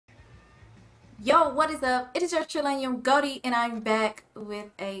Yo, what is up? It is your Trilanium Goldie, and I'm back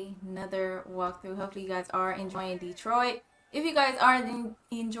with another walkthrough. Hopefully, you guys are enjoying Detroit. If you guys are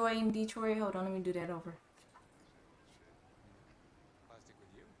enjoying Detroit, hold on, let me do that over.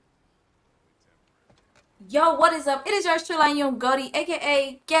 Yo, what is up? It is your Trilanium Goldie,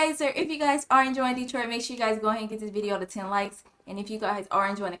 aka Gazer. If you guys are enjoying Detroit, make sure you guys go ahead and get this video to 10 likes. And if you guys are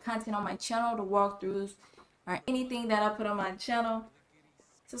enjoying the content on my channel, the walkthroughs, or anything that I put on my channel,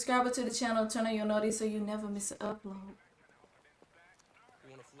 subscribe to the channel, turn on your notice so you never miss an upload.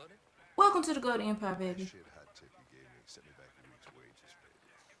 Welcome to the Golden Empire, baby.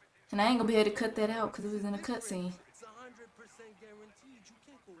 And I ain't gonna be able to cut that out because it was in a cutscene. It's 100% guaranteed. You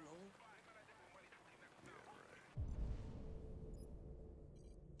can't go wrong.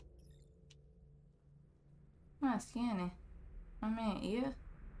 I'm not scanning. My man, ear.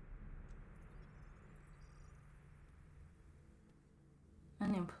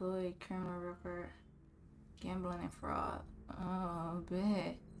 Unemployed, criminal record, gambling and fraud. Oh,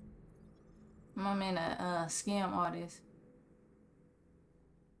 bet. My man, a scam artist.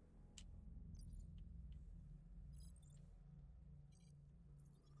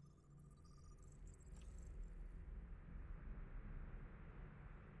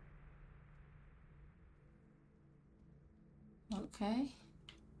 Okay.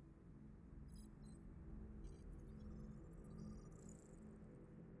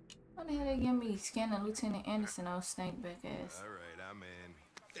 Why the hell they give me scanning Lieutenant Anderson, old stank back ass? Alright, I'm in.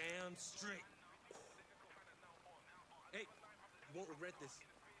 Damn straight. Hey, you won't regret this.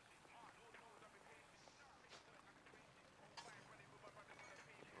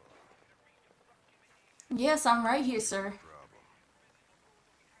 Yes, I'm right here, sir. Problem.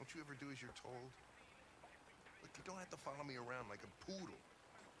 Don't you ever do as you're told? Look, you don't have to follow me around like a poodle.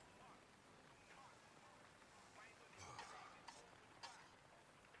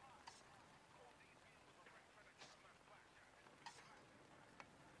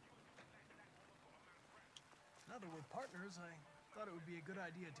 Now that we're partners, I thought it would be a good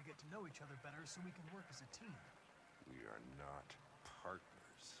idea to get to know each other better so we can work as a team. We are not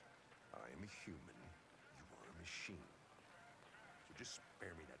partners. I am a human. You are a machine. So just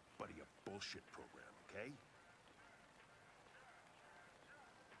spare me that buddy up bullshit program, okay?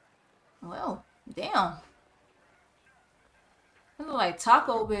 Well, damn. It look like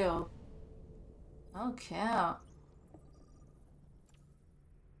Taco Bell. Oh, cow.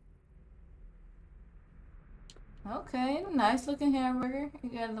 Okay, nice looking hamburger. You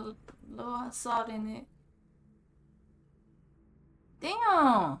got a little salt in it.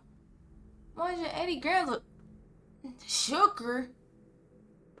 Damn. 180 grams of sugar.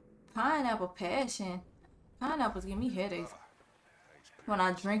 Pineapple passion. Pineapples give me headaches when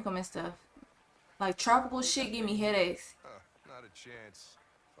I drink them and stuff. Like tropical shit give me headaches. Not a chance.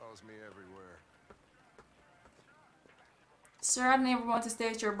 Follows me everywhere. Sir, I never want to stay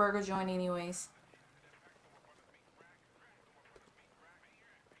at your burger joint anyways.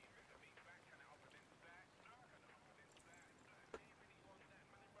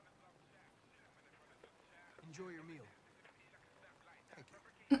 Enjoy your meal. Thank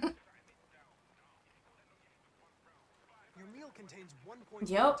you. Your meal contains 1.5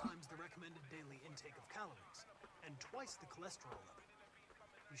 Yep. times the recommended daily intake of calories and twice the cholesterol level.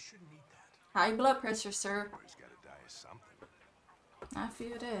 You shouldn't eat that. High blood pressure, sir. Boy's gotta die of something. I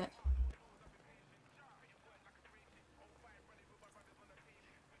feel that.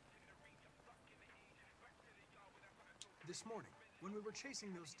 This morning, when we were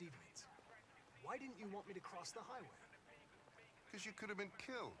chasing those deviants, why didn't you want me to cross the highway? Because you could have been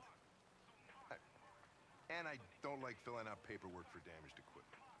killed. And I don't like filling out paperwork for damaged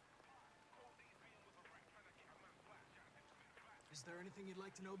equipment. Is there anything you'd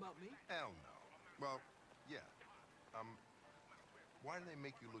like to know about me? Hell no. Well, yeah. Why do they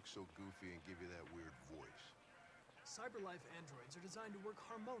make you look so goofy and give you that weird voice? CyberLife androids are designed to work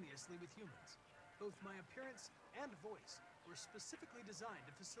harmoniously with humans. Both my appearance and voice were specifically designed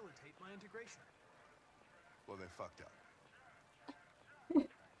to facilitate my integration. Well, they fucked up.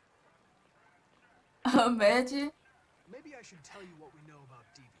 Imagine. Maybe I should tell you what we know about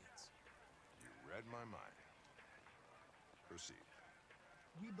deviants. You read my mind. Proceed.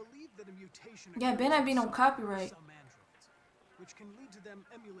 We believe that a mutation Yeah, occurs better not be in no copyright. some androids, which can lead to them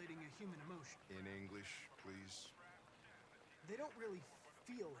emulating a human emotion. In English, please. They don't really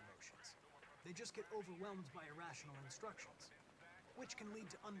feel emotions. They just get overwhelmed by irrational instructions, which can lead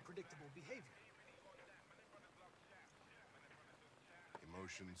to unpredictable behavior.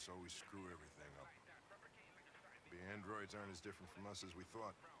 Emotions always screw everything up. The androids aren't as different from us as we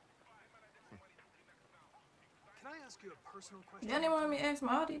thought. Can I ask you a personal question? Y'all didn't want me to ask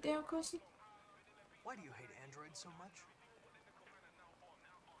my all these damn questions? Why do you hate androids so much?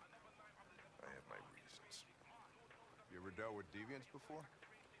 I have my reasons. You ever dealt with deviants before?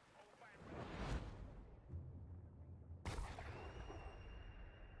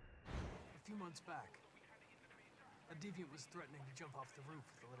 A few months back, a deviant was threatening to jump off the roof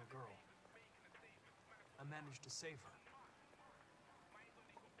with a little girl. I managed to save her.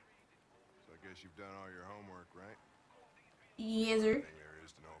 So I guess you've done all your homework, right? Yes, sir. Everything there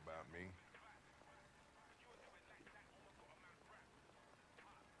is to know about me.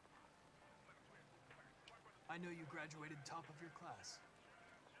 I know you graduated top of your class.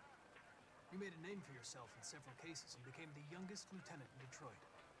 You made a name for yourself in several cases and became the youngest lieutenant in Detroit.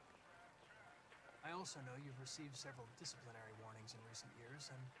 I also know you've received several disciplinary warnings in recent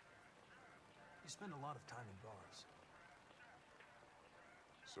years, and you spend a lot of time in bars.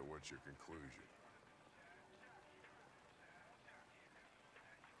 So what's your conclusion?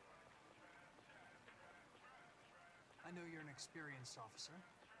 I know you're an experienced officer,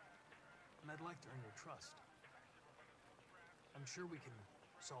 and I'd like to earn your trust. I'm sure we can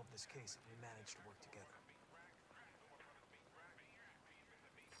solve this case if we manage to work together.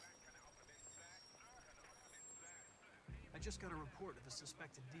 I just got a report of a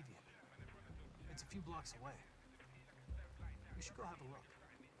suspected deviant. It's a few blocks away. You should go have a look.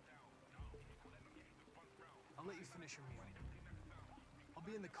 I'll let you finish your meal. I'll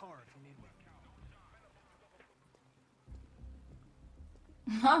be in the car if you need me.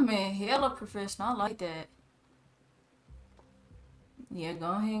 I mean, hella professional. I like that. Yeah,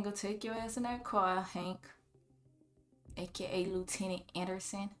 go ahead and go take your ass in that car, Hank. AKA Lieutenant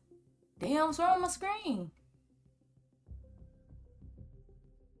Anderson. Damn, what's wrong with my screen?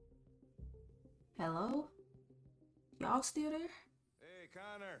 Hello? Y'all still there? Hey,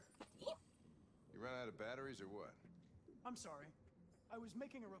 Connor! You run out of batteries or what? I'm sorry. I was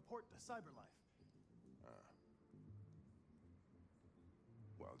making a report to CyberLife.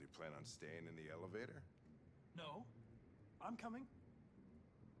 Well, do you plan on staying in the elevator? No. I'm coming.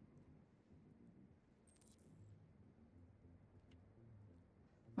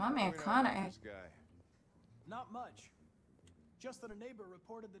 My man What do we know Connor about act. this guy? Not much. Just that a neighbor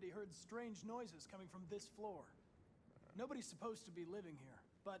reported that he heard strange noises coming from this floor. Nobody's supposed to be living here,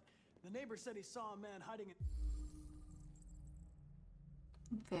 but the neighbor said he saw a man hiding an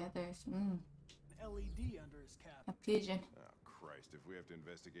Feathers. LED under his cap. A pigeon. Oh, Christ, if we have to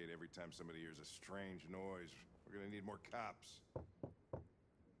investigate every time somebody hears a strange noise, we're gonna need more cops.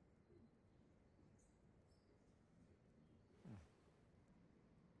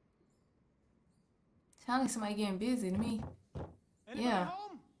 Sound like somebody getting busy to me. Anybody Yeah.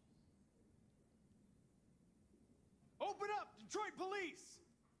 home? Open up, Detroit police!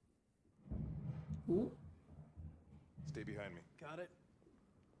 Ooh. Stay behind me. Got it.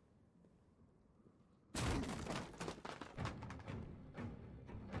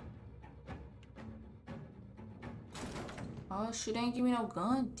 Oh, shit, ain't give me no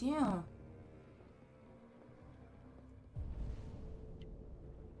gun. Damn.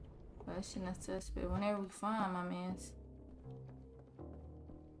 Question a suspect whenever we find my mans.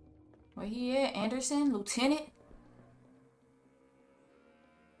 Where he at? Anderson? Lieutenant?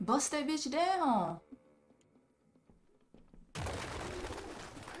 Bust that bitch down.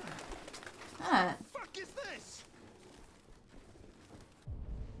 God. Fuck is this?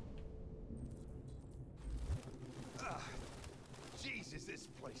 Jesus, this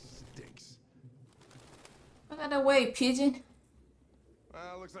place stinks. Look out that way, pigeon.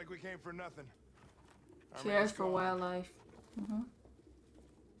 Well, looks like we came for nothing. Our Cares man's for gone. wildlife.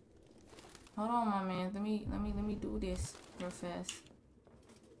 Hold on, my man. Let me do this real fast.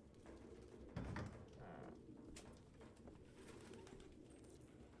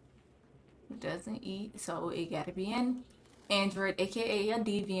 It doesn't eat, so it gotta be an android, aka a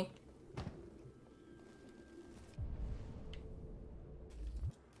deviant.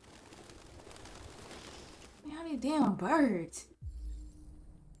 Man, how many damn birds?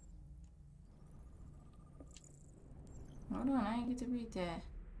 Hold on, I didn't get to read that.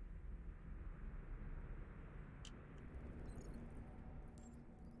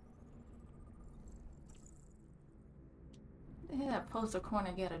 What the hell that poster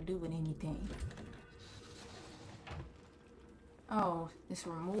corner gotta do with anything? Oh, it's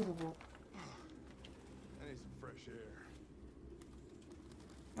removable. I need some fresh air.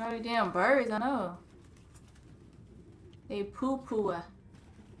 Oh, the damn birds, I know. They poo-poo.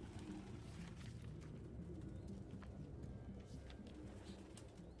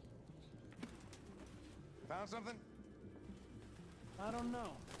 Found something? I don't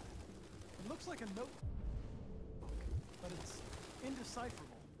know. It looks like a notebook, but it's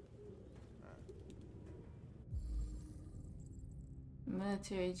indecipherable.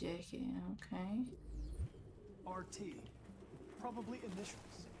 Military jacket, okay. RT. Probably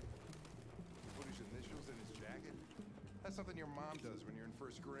initials. Put his initials in his jacket? That's something your mom does when you're in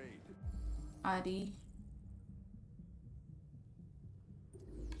first grade. ID.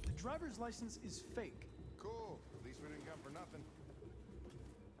 The driver's license is fake. Cool. At least we didn't come for nothing.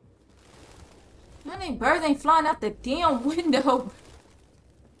 Man, ain't birds ain't flying out the damn window.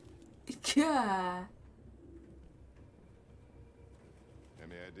 God.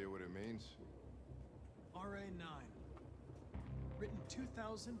 Any idea what it means? RA9. Written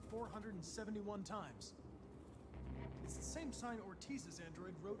 2,471 times. It's the same sign Ortiz's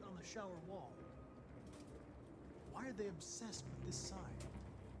android wrote on the shower wall. Why are they obsessed with this sign?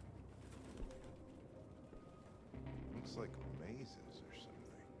 Looks like mazes or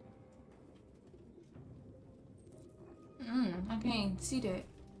something. I can't see that.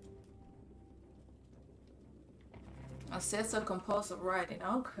 Obsessive compulsive writing.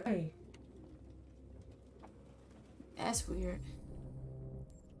 Okay. That's weird.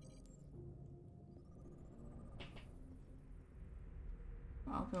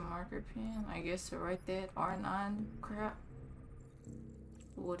 Open marker pen. I guess to write that R9 crap.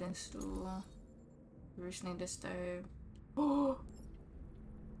 Wooden stool. Recently disturbed. Oh!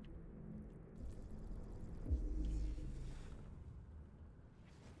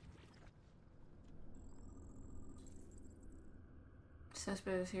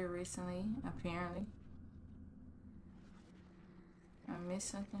 Suspect was here recently, apparently. I missed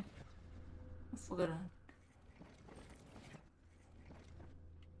something. I forgot.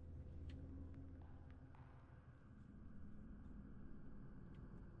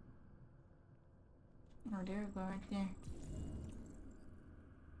 Oh, there we go, right there.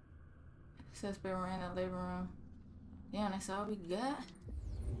 Suspect ran in the living room. Damn, that's all we got?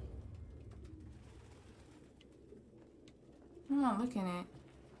 What am I looking at?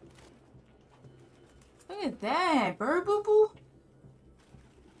 Look at that, bird boo boo.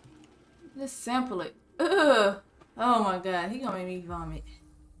 Let's sample it. Ugh. Oh my god, he gonna make me vomit.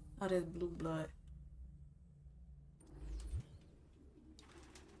 Oh, that's blue blood.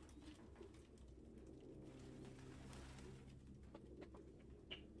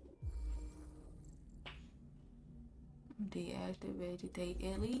 Deactivated the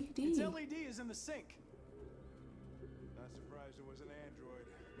LED. Its LED is in the sink. Not surprised it was an android.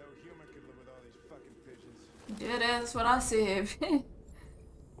 No human could live with all these fucking pigeons. Yeah, that's what I said.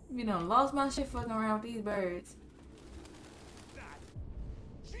 You done lost my shit fucking around with these birds.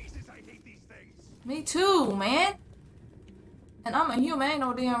 Jesus, I hate these things. Me too, man. And I'm a human, ain't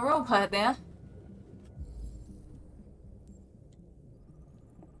no damn robot now.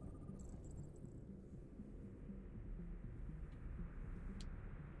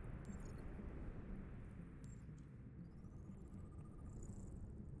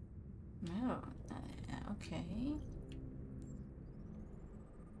 No, okay.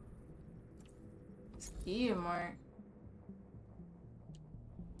 Skid mark.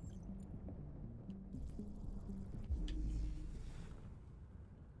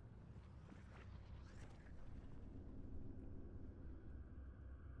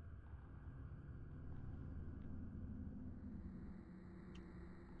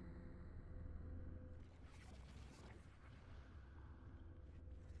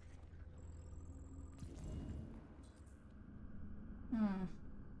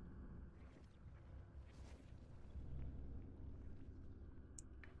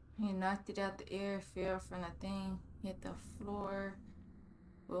 He knocked it out the air, fell from the thing, hit the floor.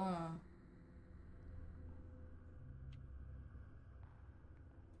 Boom.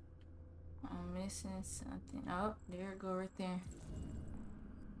 I'm missing something. Oh, there it go right there.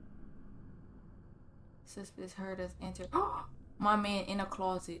 Suspect heard us enter. Oh, my man in a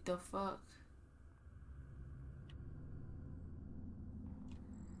closet. The fuck?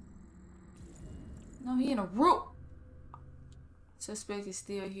 No, he in a room. Suspect is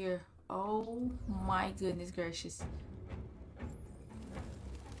still here. Oh my goodness gracious.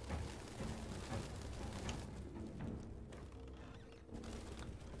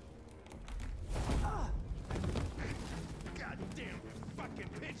 Goddamn fucking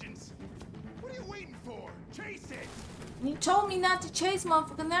pigeons! What are you waiting for? Chase it! You told me not to chase,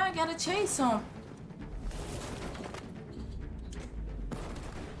 motherfucker. Now I gotta chase him.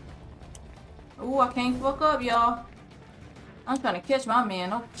 Ooh, I can't fuck up, y'all. I'm trying to catch my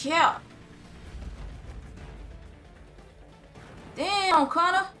man. No cap. Damn,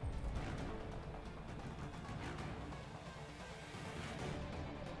 Connor.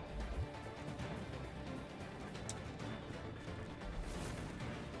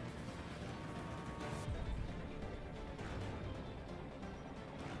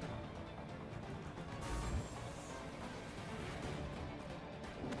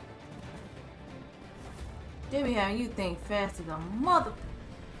 They be having you think fast as a mother.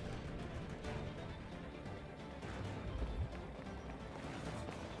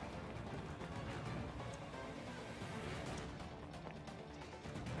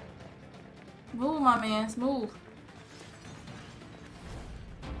 Move, my man, move.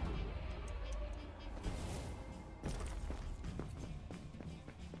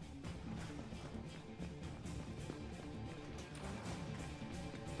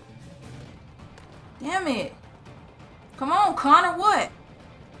 Damn it. Come on, Connor, what?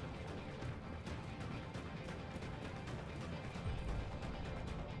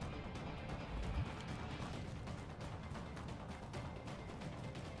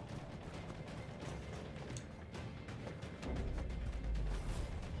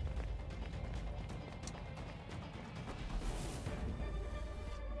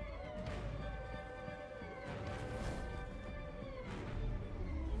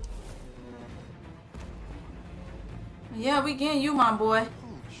 Yeah, we getting you, my boy.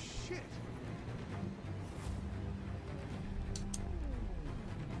 Holy shit.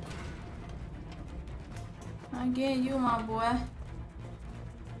 I'm getting you, my boy.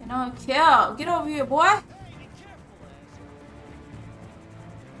 You know, Kel, get over here, boy.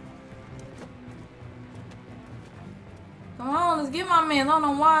 Come on, let's get my man. I don't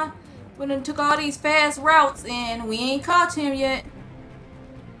know why we done took all these fast routes and we ain't caught him yet.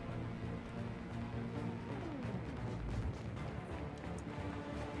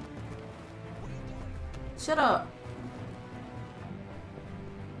 Shut up.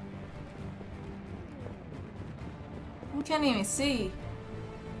 I can't even see.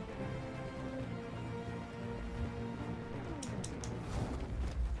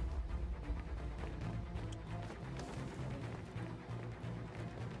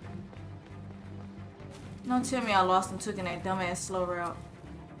 Don't tell me I lost him taking that dumbass slow route.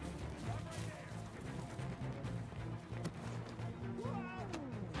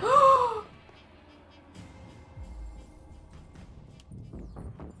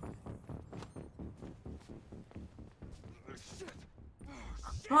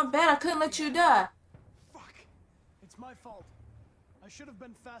 My bad, I couldn't let you die. Fuck. It's my fault. I should have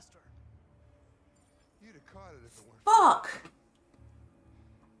been faster. You'd have caught it if it weren't. Fuck.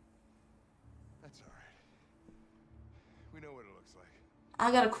 That's alright. We know what it looks like.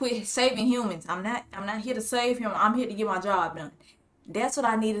 I gotta quit saving humans. I'm not here to save him. I'm here to get my job done. That's what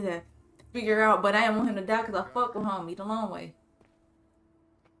I needed to figure out, but I didn't want him to die because I fucked with homie the long way.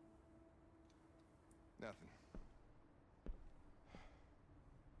 Nothing.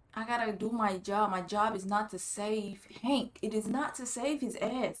 I gotta do my job. My job is not to save Hank. It is not to save his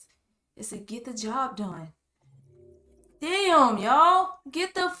ass. It's to get the job done. Damn, y'all.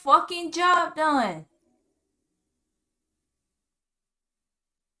 Get the fucking job done.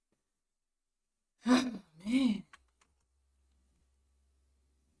 Man.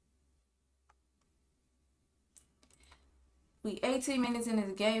 We 18 minutes in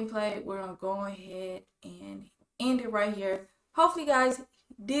this gameplay. We're gonna go ahead and end it right here. Hopefully, you guys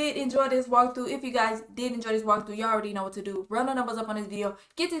did enjoy this walkthrough. If you guys did enjoy this walkthrough, you already know what to do. Run the numbers up on this video.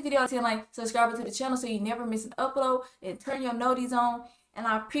 Get this video a 10 like, subscribe to the channel so you never miss an upload, and turn your noties on. And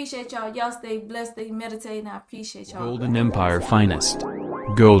I appreciate y'all. Y'all stay blessed, stay meditating. I appreciate y'all. Golden Empire finest.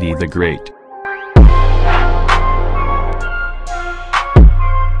 Goldie the Great.